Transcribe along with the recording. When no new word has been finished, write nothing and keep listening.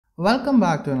Welcome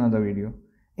back to another video.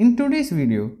 In today's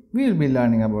video, we will be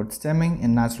learning about stemming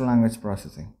in natural language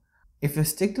processing. If you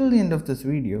stick till the end of this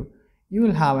video, you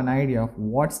will have an idea of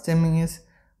what stemming is,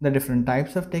 the different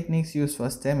types of techniques used for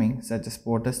stemming such as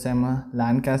Porter Stemmer,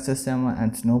 Lancaster Stemmer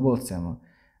and Snowball Stemmer.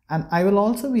 And I will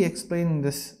also be explaining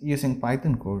this using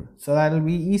Python code so that it will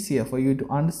be easier for you to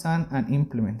understand and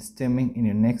implement stemming in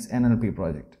your next NLP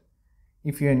project.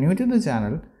 If you are new to the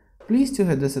channel, please do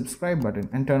hit the subscribe button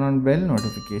and turn on bell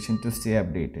notification to stay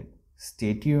updated.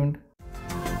 Stay tuned.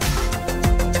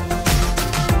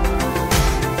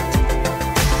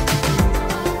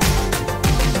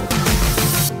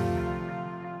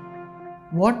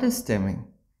 What is stemming?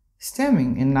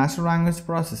 Stemming in natural language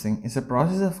processing is a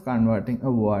process of converting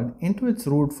a word into its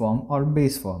root form or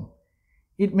base form.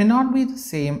 It may not be the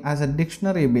same as a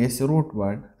dictionary-based root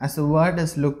word, as the word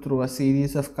is looked through a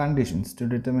series of conditions to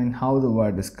determine how the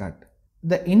word is cut.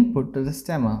 The input to the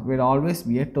stemmer will always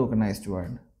be a tokenized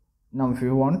word. Now, if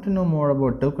you want to know more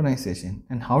about tokenization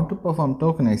and how to perform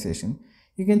tokenization,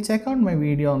 you can check out my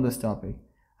video on this topic.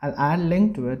 I'll add a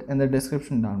link to it in the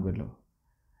description down below.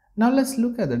 Now let's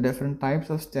look at the different types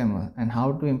of stemmer and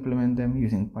how to implement them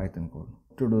using Python code.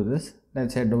 To do this,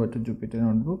 let's head over to Jupyter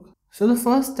Notebook. So the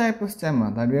first type of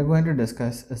stemmer that we are going to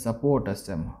discuss is a Porter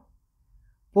Stemmer.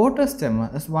 Porter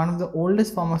Stemmer is one of the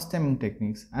oldest form of stemming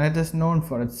techniques and it is known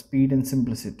for its speed and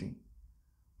simplicity.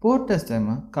 Porter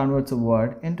Stemmer converts a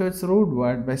word into its root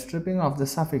word by stripping off the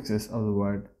suffixes of the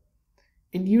word.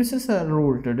 It uses a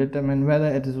rule to determine whether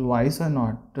it is wise or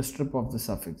not to strip off the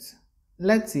suffix.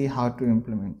 Let's see how to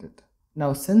implement it.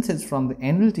 Now, since it's from the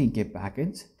NLTK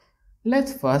package,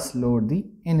 let's first load the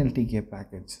NLTK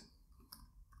package.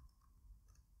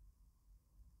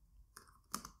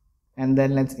 And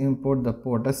then let's import the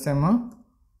Porter Stemmer.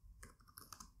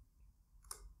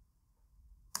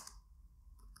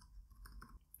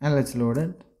 And let's load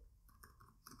it.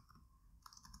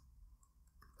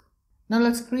 Now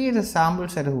let's create a sample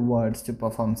set of words to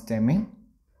perform stemming.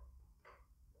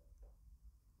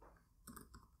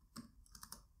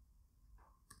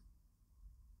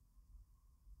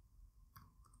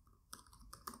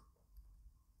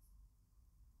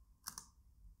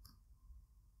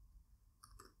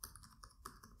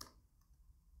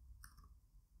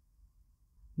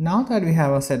 Now that we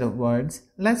have a set of words,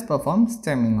 let's perform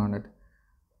stemming on it.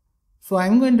 So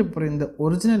I'm going to print the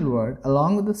original word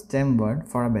along with the stem word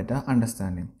for a better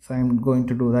understanding. So I'm going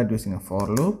to do that using a for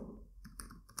loop.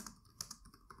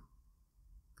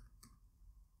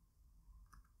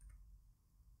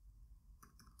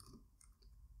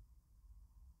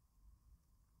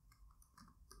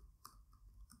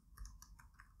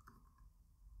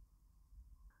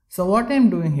 So what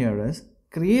I'm doing here is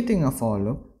creating a for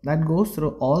loop that goes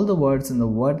through all the words in the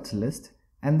words list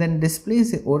and then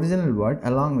displays the original word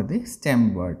along with the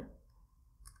stem word.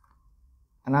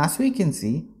 And as we can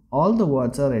see, all the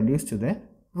words are reduced to their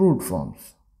root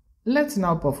forms. Let's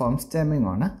now perform stemming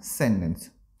on a sentence.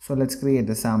 So let's create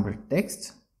a sample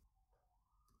text.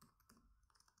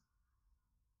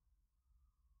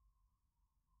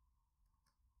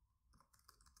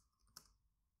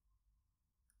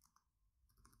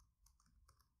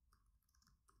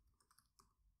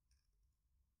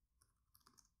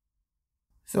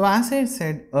 So as I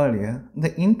said earlier,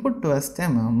 the input to a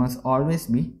stemmer must always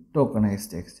be tokenized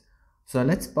text. So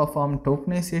let's perform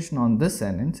tokenization on this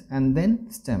sentence and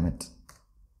then stem it.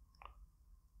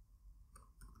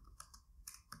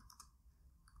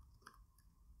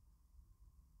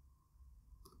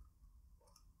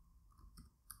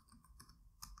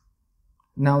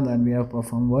 Now that we have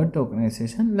performed word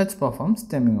tokenization, let's perform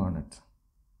stemming on it.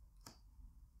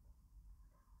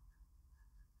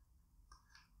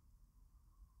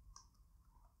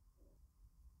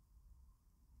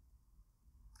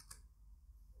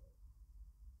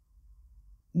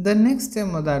 The next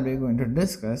stemmer that we are going to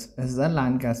discuss is the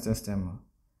Lancaster Stemmer.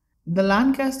 The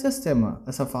Lancaster Stemmer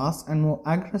is a fast and more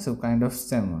aggressive kind of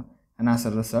stemmer, and as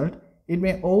a result, it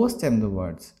may overstem the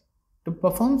words. To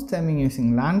perform stemming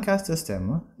using Lancaster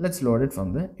Stemmer, let's load it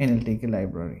from the NLTK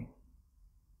library.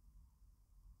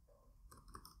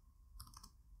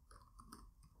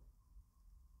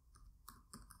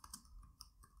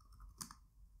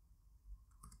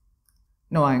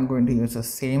 Now I'm going to use the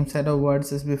same set of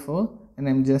words as before and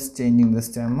I'm just changing the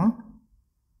stemmer.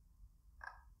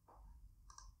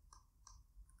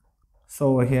 So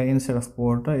over here instead of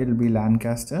Porter it will be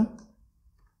Lancaster.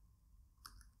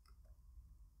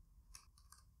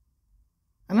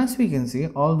 And as we can see,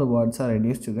 all the words are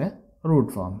reduced to their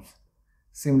root forms.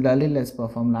 Similarly, let's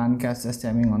perform Lancaster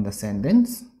stemming on the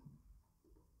sentence.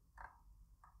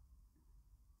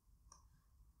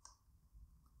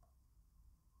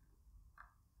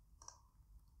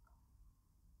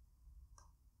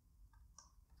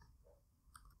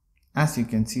 As you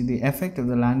can see, the effect of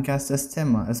the Lancaster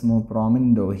Stemmer is more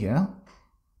prominent over here.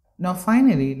 Now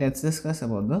finally, let's discuss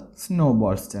about the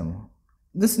Snowball Stemmer.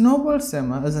 The Snowball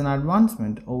Stemmer is an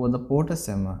advancement over the Porter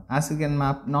Stemmer, as you can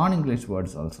map non-English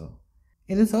words also.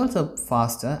 It is also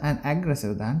faster and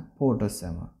aggressive than Porter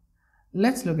Stemmer.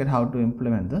 Let's look at how to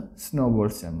implement the Snowball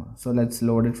Stemmer. So let's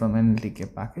load it from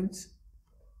NLTK package.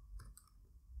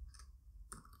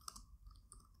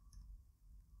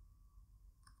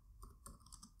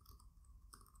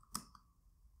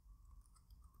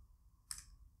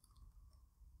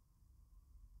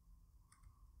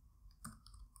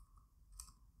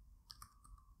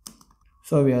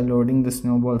 So we are loading the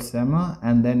Snowball Stemmer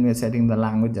and then we are setting the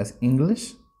language as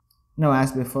English. Now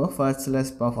as before, first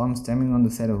let's perform stemming on the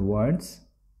set of words.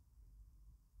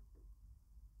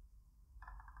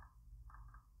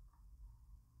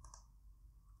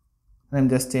 I'm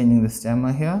just changing the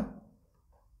stemmer here.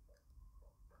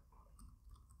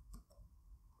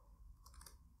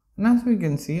 And as we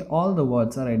can see, all the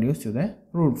words are reduced to their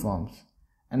root forms.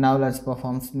 And now let's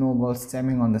perform Snowball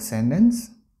stemming on the sentence.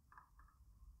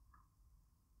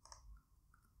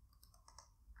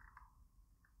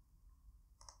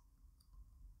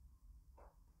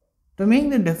 To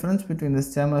make the difference between the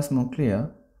stemmers more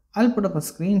clear, I'll put up a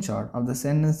screenshot of the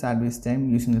sentence that we stemmed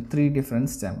using the 3 different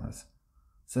stemmers.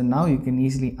 So now you can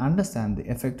easily understand the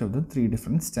effect of the 3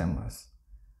 different stemmers.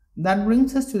 That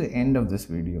brings us to the end of this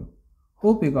video.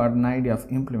 Hope you got an idea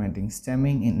of implementing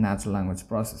stemming in natural language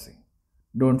processing.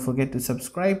 Don't forget to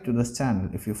subscribe to this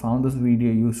channel if you found this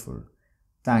video useful.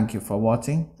 Thank you for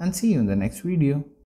watching and see you in the next video.